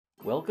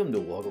Welcome to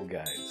Woggle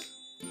Guides.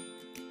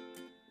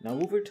 Now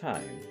over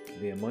time,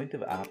 the amount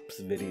of apps,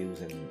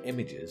 videos and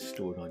images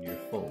stored on your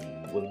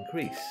phone will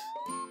increase.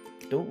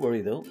 Don't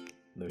worry though,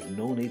 there's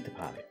no need to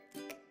panic.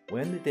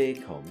 When the day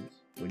comes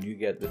when you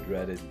get the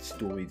dreaded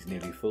storage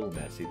nearly full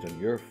message on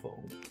your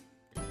phone,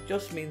 it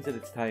just means that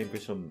it's time for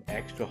some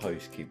extra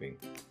housekeeping.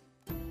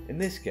 In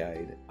this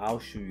guide, I'll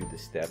show you the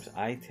steps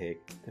I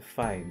take to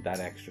find that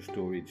extra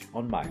storage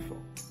on my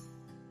phone.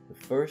 The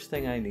first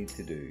thing I need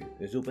to do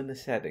is open the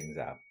Settings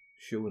app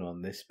shown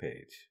on this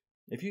page.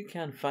 If you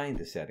can't find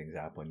the Settings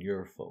app on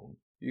your phone,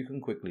 you can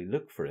quickly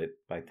look for it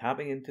by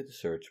tapping into the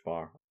search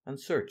bar and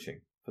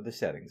searching for the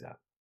Settings app.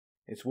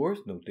 It's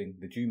worth noting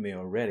that you may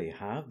already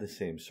have the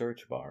same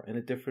search bar in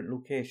a different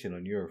location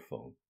on your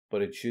phone,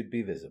 but it should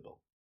be visible.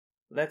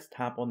 Let's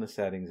tap on the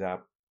Settings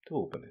app to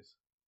open it.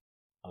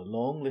 A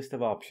long list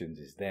of options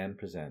is then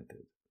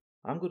presented.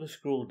 I'm going to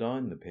scroll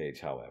down the page,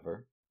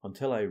 however,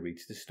 until I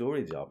reach the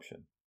storage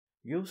option.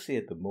 You'll see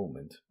at the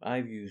moment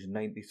I've used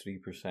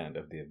 93%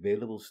 of the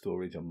available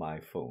storage on my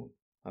phone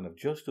and have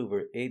just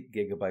over 8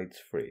 GB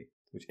free,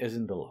 which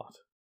isn't a lot.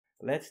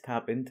 Let's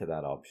tap into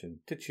that option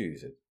to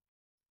choose it.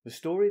 The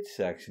storage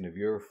section of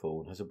your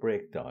phone has a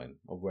breakdown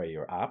of where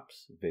your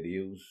apps,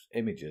 videos,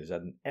 images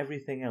and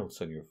everything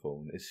else on your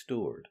phone is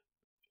stored.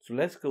 So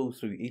let's go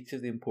through each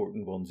of the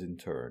important ones in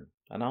turn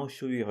and I'll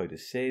show you how to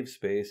save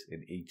space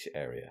in each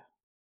area.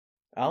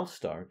 I'll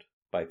start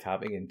by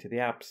tapping into the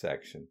Apps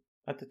section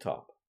at the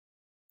top.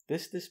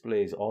 This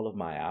displays all of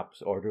my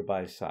apps ordered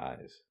by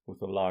size, with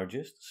the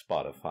largest,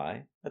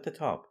 Spotify, at the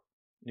top.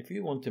 If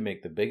you want to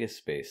make the biggest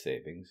space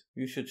savings,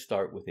 you should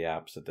start with the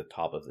apps at the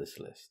top of this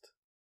list.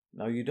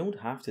 Now you don't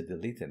have to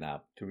delete an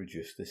app to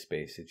reduce the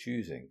space it's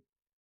using.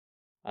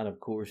 And of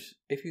course,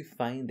 if you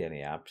find any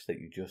apps that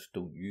you just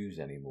don't use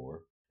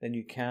anymore, then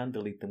you can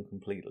delete them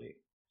completely.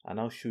 And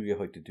I'll show you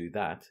how to do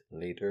that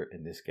later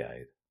in this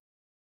guide.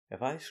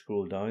 If I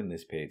scroll down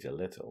this page a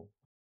little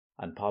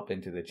and pop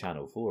into the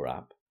Channel 4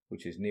 app,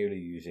 which is nearly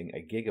using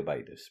a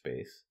gigabyte of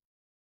space,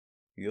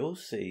 you'll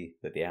see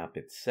that the app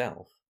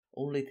itself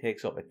only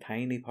takes up a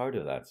tiny part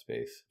of that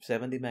space,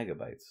 70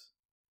 megabytes.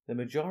 The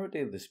majority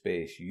of the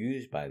space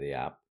used by the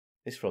app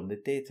is from the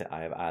data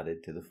I have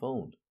added to the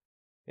phone.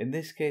 In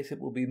this case it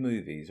will be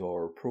movies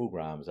or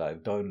programs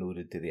I've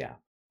downloaded to the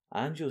app.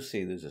 And you'll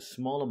see there's a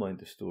small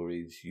amount of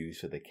storage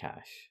used for the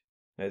cache.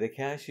 Now the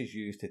cache is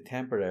used to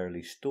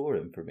temporarily store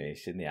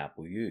information the app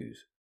will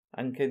use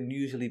and can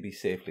usually be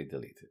safely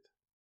deleted.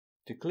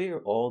 To clear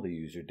all the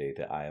user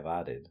data I have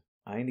added,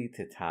 I need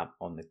to tap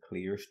on the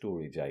Clear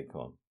Storage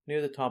icon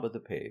near the top of the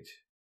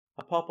page.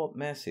 A pop-up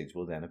message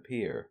will then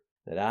appear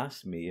that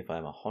asks me if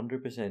I'm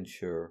 100%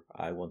 sure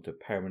I want to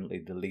permanently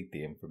delete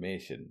the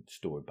information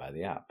stored by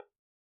the app.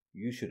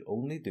 You should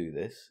only do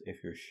this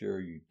if you're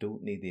sure you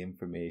don't need the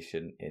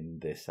information in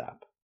this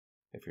app.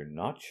 If you're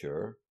not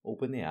sure,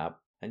 open the app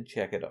and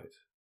check it out.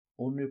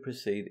 Only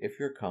proceed if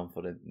you're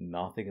confident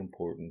nothing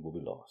important will be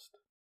lost.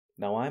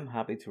 Now I'm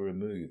happy to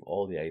remove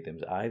all the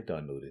items I've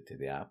downloaded to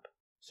the app,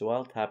 so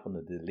I'll tap on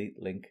the delete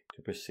link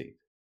to proceed.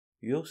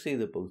 You'll see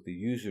that both the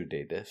user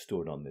data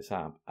stored on this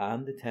app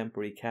and the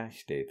temporary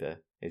cache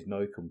data is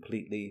now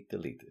completely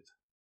deleted.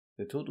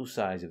 The total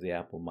size of the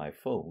app on my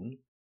phone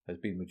has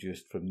been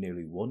reduced from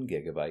nearly 1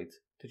 gigabyte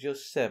to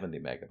just 70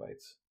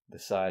 megabytes, the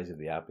size of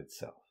the app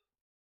itself.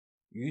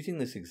 Using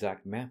this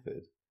exact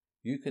method,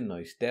 you can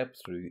now step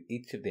through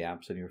each of the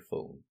apps on your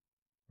phone,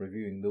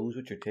 reviewing those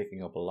which are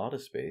taking up a lot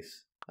of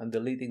space and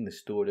deleting the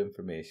stored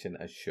information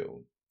as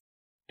shown.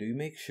 Do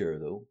make sure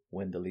though,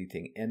 when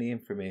deleting any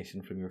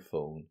information from your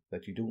phone,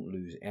 that you don't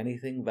lose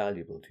anything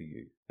valuable to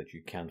you that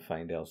you can't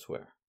find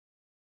elsewhere.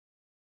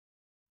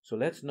 So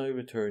let's now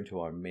return to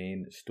our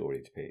main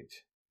storage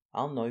page.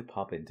 I'll now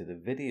pop into the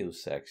videos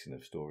section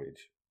of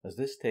storage, as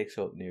this takes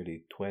up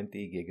nearly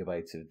 20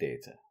 gigabytes of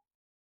data.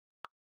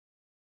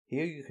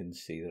 Here you can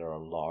see there are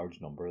a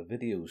large number of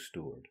videos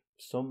stored,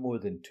 some more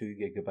than 2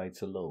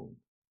 gigabytes alone,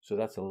 so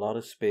that's a lot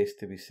of space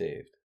to be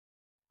saved.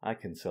 I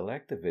can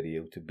select the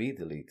video to be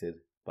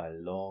deleted by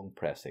long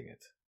pressing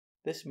it.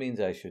 This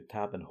means I should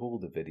tap and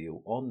hold the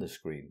video on the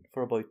screen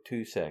for about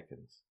 2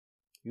 seconds.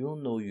 You'll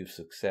know you've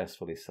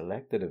successfully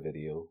selected a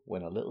video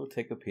when a little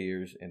tick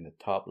appears in the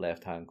top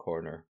left hand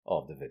corner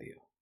of the video.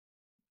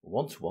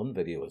 Once one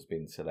video has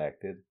been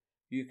selected,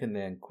 you can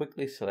then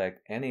quickly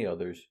select any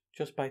others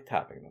just by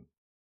tapping them.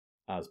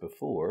 As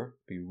before,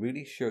 be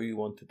really sure you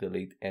want to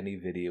delete any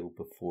video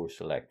before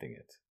selecting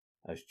it,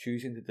 as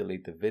choosing to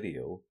delete the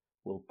video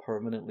will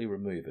permanently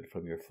remove it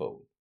from your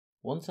phone.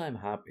 Once I'm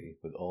happy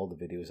with all the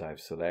videos I've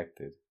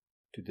selected,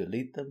 to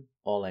delete them,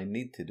 all I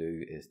need to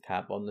do is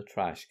tap on the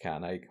trash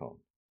can icon,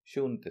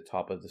 shown at the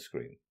top of the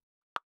screen.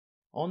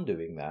 On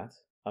doing that,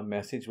 a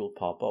message will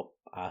pop up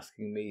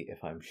asking me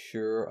if I'm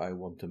sure I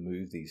want to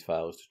move these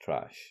files to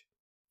trash.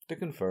 To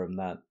confirm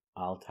that,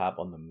 I'll tap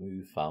on the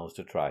Move Files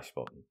to Trash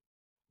button.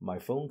 My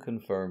phone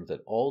confirms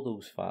that all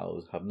those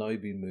files have now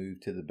been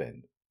moved to the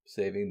bin,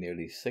 saving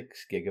nearly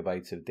 6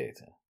 gigabytes of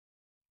data.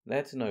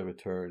 Let's now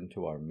return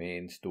to our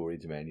main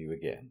storage menu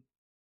again.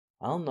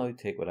 I'll now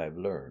take what I've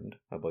learned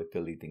about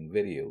deleting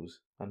videos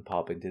and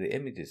pop into the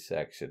images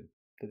section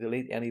to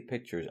delete any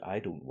pictures I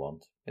don't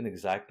want in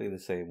exactly the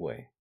same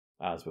way.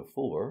 As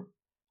before,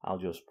 I'll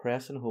just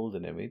press and hold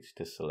an image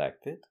to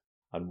select it,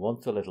 and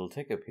once a little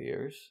tick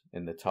appears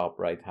in the top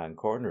right hand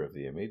corner of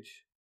the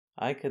image,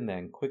 I can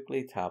then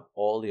quickly tap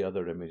all the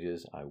other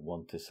images I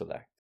want to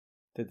select.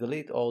 To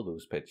delete all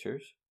those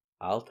pictures,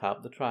 I'll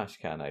tap the trash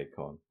can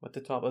icon at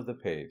the top of the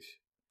page,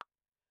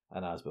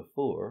 and as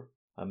before,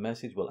 a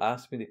message will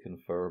ask me to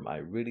confirm I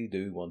really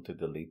do want to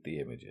delete the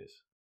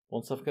images.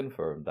 Once I've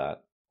confirmed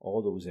that,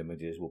 all those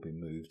images will be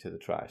moved to the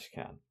trash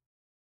can.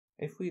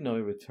 If we now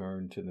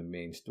return to the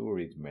main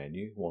storage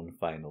menu one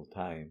final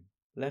time,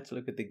 let's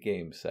look at the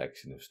Games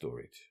section of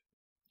storage.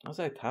 As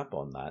I tap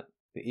on that,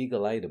 the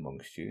eagle-eyed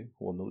amongst you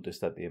will notice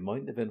that the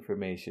amount of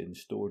information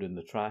stored in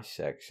the trash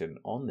section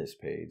on this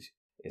page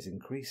is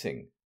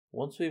increasing.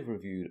 Once we've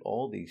reviewed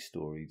all these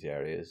storage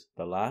areas,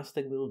 the last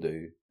thing we'll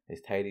do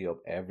is tidy up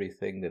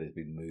everything that has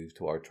been moved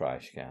to our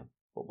trash can,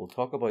 but we'll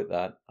talk about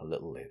that a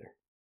little later.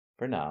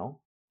 For now,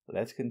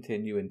 let's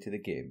continue into the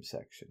Games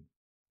section.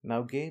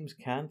 Now, games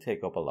can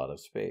take up a lot of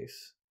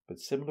space, but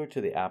similar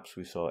to the apps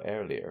we saw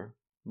earlier,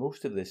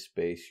 most of this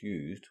space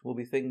used will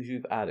be things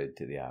you've added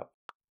to the app.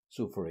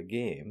 So for a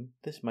game,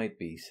 this might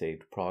be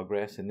saved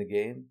progress in the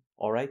game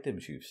or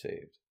items you've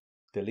saved.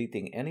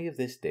 Deleting any of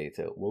this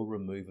data will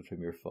remove it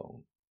from your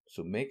phone,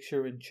 so make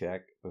sure and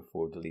check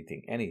before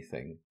deleting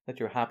anything that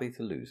you're happy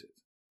to lose it.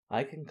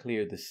 I can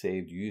clear the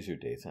saved user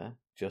data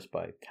just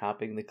by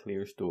tapping the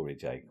clear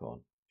storage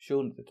icon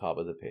shown at the top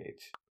of the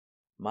page.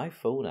 My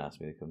phone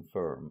asks me to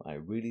confirm I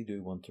really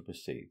do want to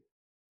proceed,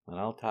 and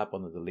I'll tap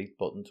on the delete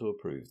button to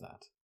approve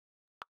that.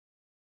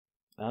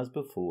 As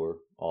before,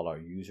 all our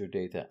user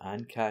data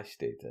and cache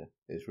data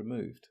is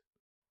removed,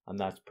 and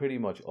that's pretty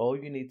much all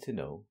you need to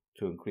know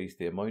to increase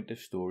the amount of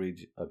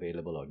storage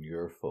available on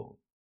your phone.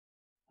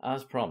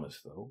 As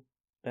promised though,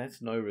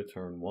 let's now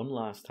return one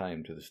last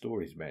time to the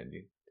storage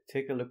menu to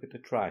take a look at the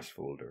trash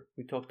folder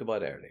we talked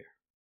about earlier.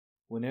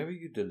 Whenever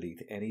you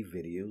delete any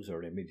videos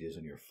or images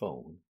on your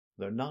phone,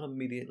 they're not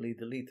immediately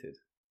deleted,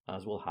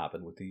 as will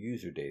happen with the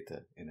user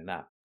data in an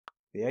app.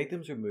 The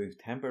items are moved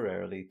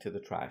temporarily to the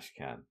trash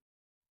can.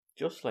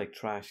 Just like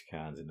trash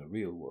cans in the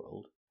real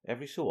world,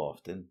 every so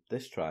often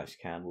this trash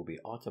can will be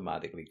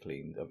automatically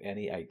cleaned of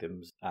any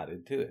items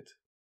added to it.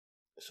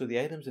 So the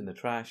items in the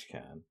trash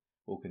can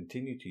will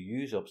continue to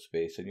use up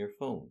space on your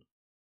phone.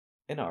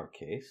 In our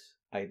case,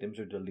 items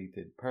are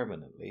deleted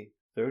permanently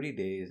 30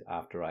 days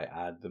after I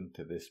add them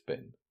to this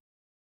bin.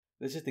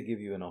 This is to give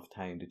you enough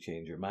time to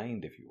change your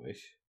mind if you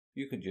wish.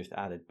 You can just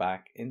add it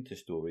back into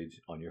storage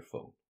on your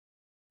phone.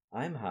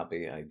 I'm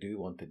happy I do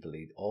want to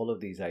delete all of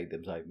these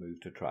items I've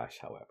moved to trash,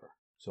 however,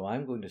 so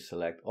I'm going to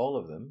select all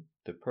of them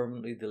to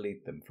permanently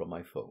delete them from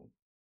my phone.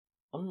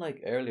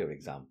 Unlike earlier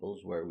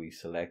examples where we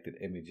selected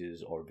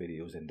images or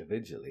videos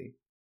individually,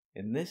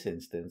 in this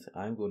instance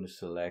I'm going to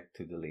select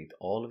to delete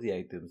all of the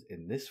items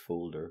in this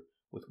folder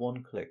with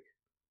one click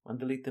and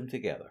delete them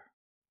together.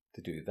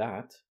 To do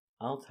that,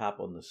 I'll tap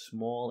on the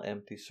small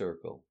empty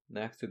circle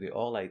next to the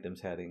All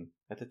Items heading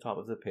at the top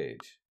of the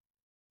page.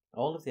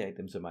 All of the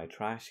items in my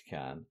trash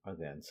can are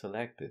then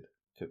selected.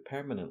 To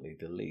permanently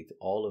delete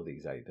all of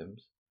these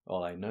items,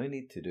 all I now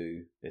need to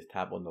do is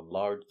tap on the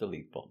large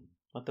delete button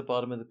at the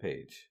bottom of the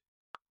page.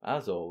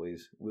 As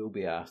always, we'll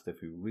be asked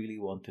if we really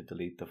want to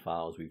delete the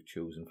files we've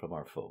chosen from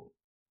our phone.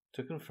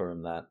 To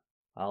confirm that,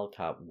 I'll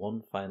tap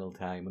one final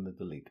time on the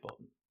delete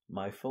button.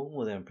 My phone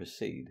will then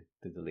proceed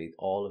to delete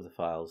all of the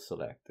files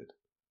selected,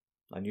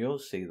 and you'll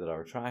see that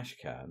our trash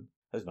can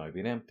has now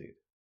been emptied.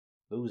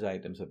 Those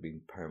items have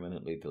been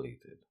permanently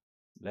deleted.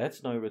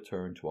 Let's now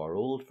return to our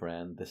old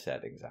friend, the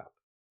Settings app,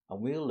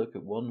 and we'll look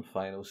at one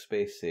final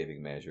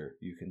space-saving measure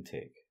you can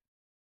take.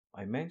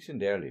 I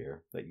mentioned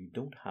earlier that you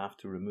don't have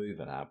to remove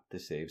an app to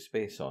save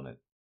space on it,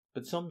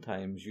 but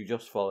sometimes you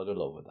just fall out of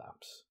love with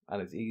apps,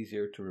 and it's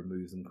easier to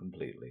remove them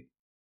completely.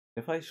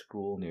 If I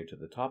scroll near to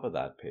the top of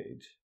that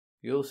page,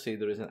 you'll see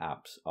there is an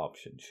Apps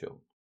option shown.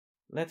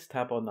 Let's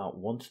tap on that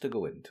once to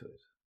go into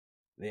it.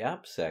 The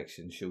Apps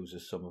section shows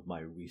us some of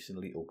my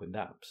recently opened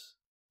apps,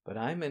 but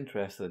I'm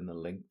interested in the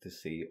link to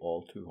see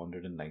all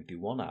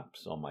 291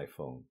 apps on my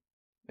phone.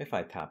 If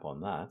I tap on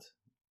that,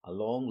 a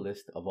long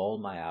list of all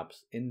my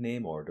apps in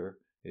name order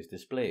is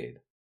displayed.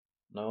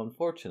 Now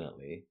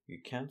unfortunately, you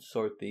can't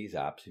sort these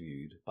apps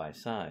viewed by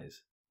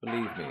size.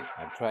 Believe me,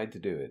 I've tried to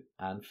do it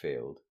and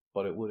failed,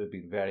 but it would have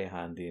been very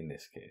handy in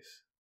this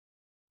case.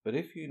 But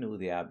if you know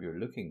the app you're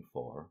looking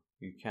for,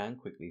 you can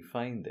quickly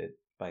find it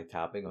by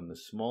tapping on the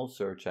small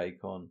search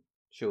icon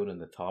shown in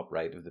the top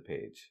right of the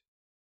page.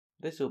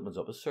 This opens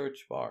up a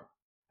search bar,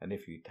 and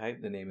if you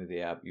type the name of the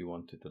app you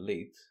want to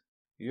delete,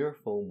 your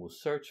phone will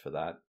search for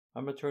that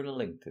and return a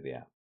link to the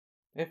app.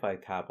 If I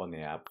tap on the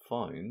app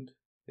found,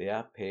 the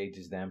app page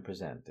is then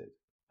presented,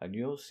 and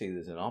you'll see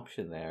there's an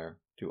option there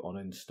to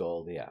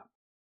uninstall the app.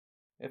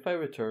 If I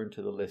return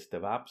to the list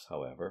of apps,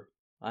 however,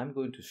 I'm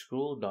going to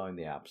scroll down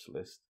the apps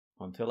list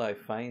until I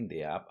find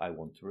the app I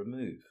want to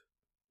remove.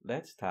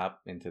 Let's tap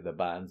into the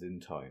Bands in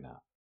Town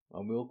app.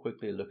 and we'll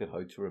quickly look at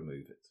how to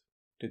remove it.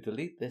 To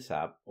delete this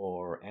app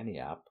or any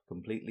app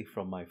completely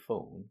from my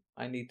phone,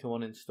 I need to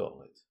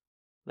uninstall it.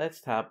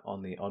 Let's tap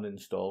on the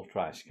Uninstall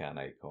Trash Can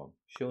icon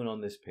shown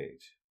on this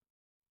page.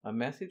 A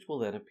message will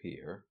then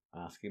appear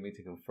asking me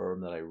to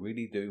confirm that I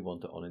really do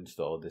want to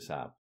uninstall this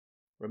app.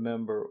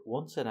 Remember,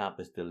 once an app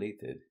is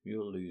deleted,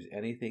 you'll lose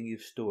anything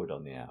you've stored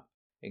on the app,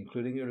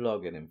 including your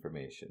login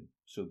information,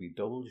 so be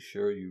double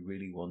sure you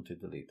really want to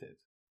delete it.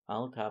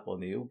 I'll tap on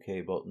the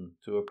OK button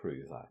to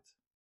approve that.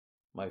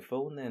 My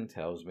phone then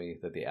tells me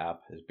that the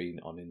app has been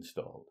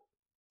uninstalled.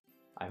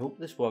 I hope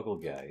this Woggle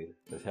Guide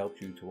has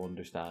helped you to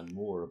understand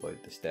more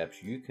about the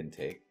steps you can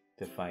take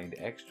to find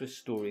extra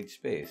storage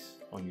space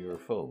on your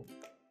phone.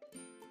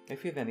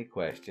 If you have any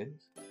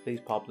questions, please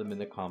pop them in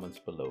the comments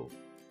below,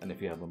 and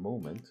if you have a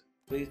moment,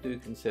 please do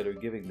consider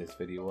giving this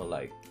video a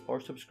like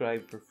or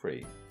subscribe for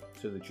free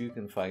so that you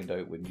can find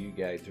out when new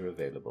guides are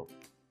available.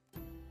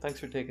 Thanks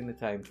for taking the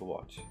time to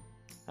watch,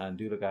 and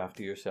do look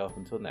after yourself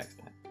until next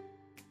time.